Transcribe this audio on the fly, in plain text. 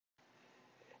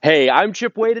Hey, I'm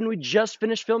Chip Wade, and we just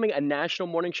finished filming a national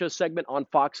morning show segment on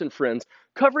Fox and Friends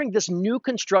covering this new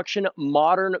construction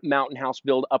modern mountain house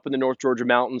build up in the North Georgia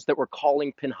mountains that we're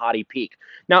calling Pinhoti Peak.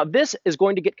 Now, this is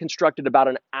going to get constructed about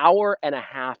an hour and a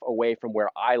half away from where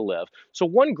I live. So,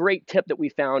 one great tip that we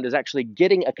found is actually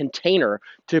getting a container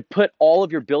to put all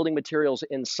of your building materials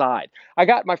inside. I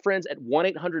got my friends at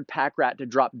 1-800 Pack Rat to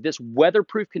drop this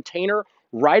weatherproof container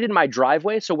right in my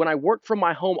driveway. So when I work from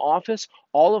my home office,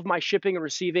 all of my shipping and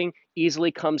receiving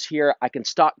easily comes here. I can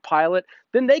stockpile it.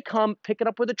 Then they come pick it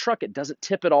up with a truck. It doesn't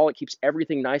tip at all. It keeps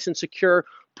everything nice and secure,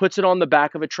 puts it on the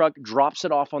back of a truck, drops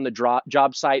it off on the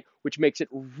job site, which makes it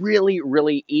really,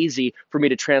 really easy for me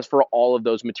to transfer all of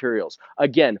those materials.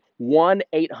 Again,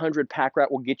 1-800 Pack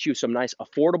Rat will get you some nice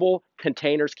affordable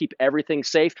containers, keep everything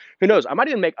safe. Who knows? I might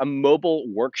even make a mobile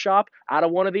workshop out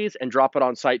of one of these and drop it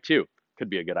on site too. Could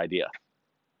be a good idea.